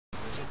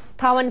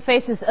Taiwan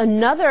faces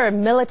another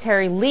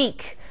military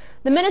leak.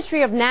 The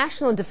Ministry of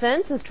National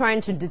Defense is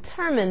trying to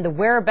determine the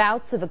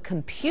whereabouts of a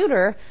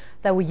computer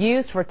that was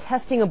used for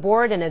testing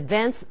aboard an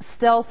advanced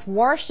stealth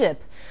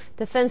warship.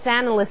 Defense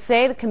analysts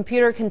say the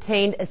computer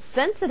contained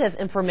sensitive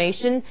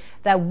information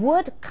that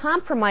would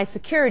compromise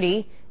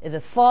security if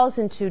it falls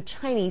into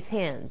Chinese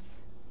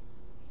hands.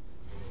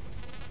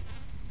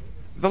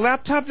 The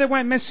laptop that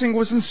went missing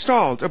was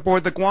installed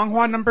aboard the Kuang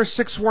Hua No.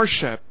 6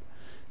 warship.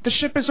 The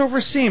ship is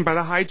overseen by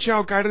the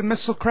Chiao Guided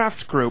Missile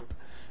Craft Group,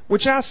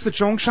 which asked the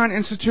Chung-Shan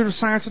Institute of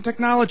Science and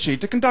Technology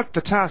to conduct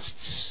the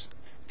tests.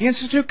 The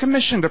institute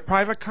commissioned a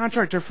private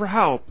contractor for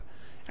help,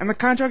 and the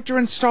contractor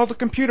installed a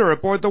computer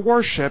aboard the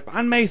warship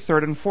on May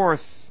 3rd and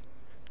 4th.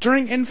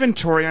 During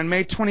inventory on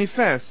May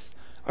 25th,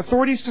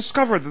 authorities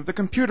discovered that the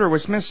computer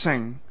was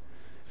missing.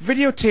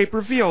 Videotape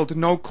revealed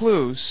no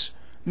clues,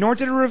 nor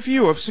did a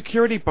review of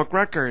security book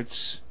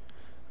records.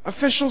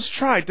 Officials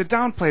tried to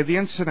downplay the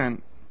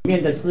incident.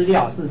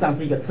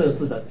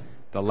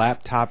 The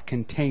laptop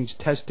contains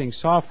testing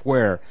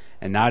software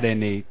and not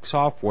any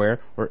software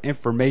or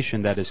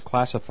information that is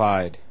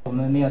classified.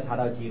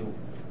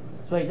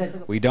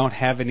 We don't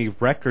have any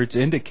records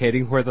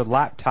indicating where the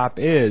laptop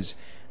is.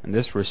 In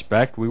this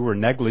respect, we were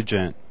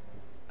negligent.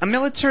 A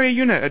military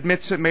unit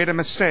admits it made a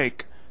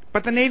mistake,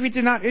 but the Navy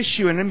did not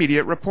issue an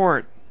immediate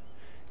report.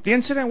 The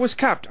incident was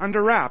kept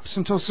under wraps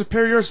until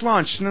superiors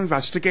launched an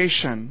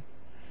investigation.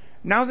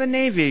 Now the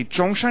Navy,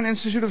 Chung-Shan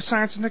Institute of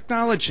Science and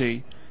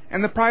Technology,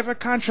 and the private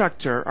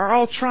contractor are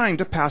all trying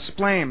to pass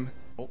blame.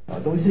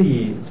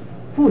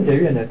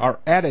 Our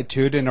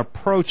attitude in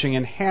approaching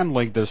and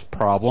handling this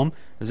problem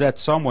is that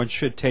someone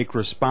should take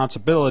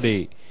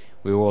responsibility.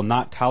 We will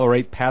not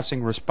tolerate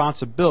passing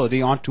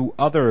responsibility on to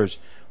others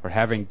or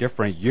having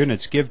different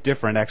units give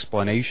different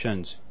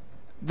explanations.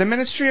 The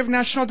Ministry of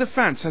National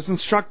Defense has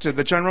instructed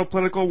the General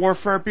Political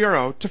Warfare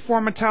Bureau to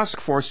form a task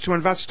force to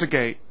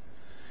investigate.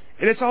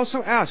 It has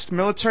also asked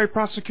military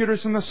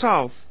prosecutors in the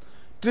South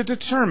to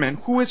determine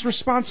who is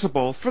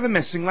responsible for the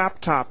missing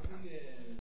laptop.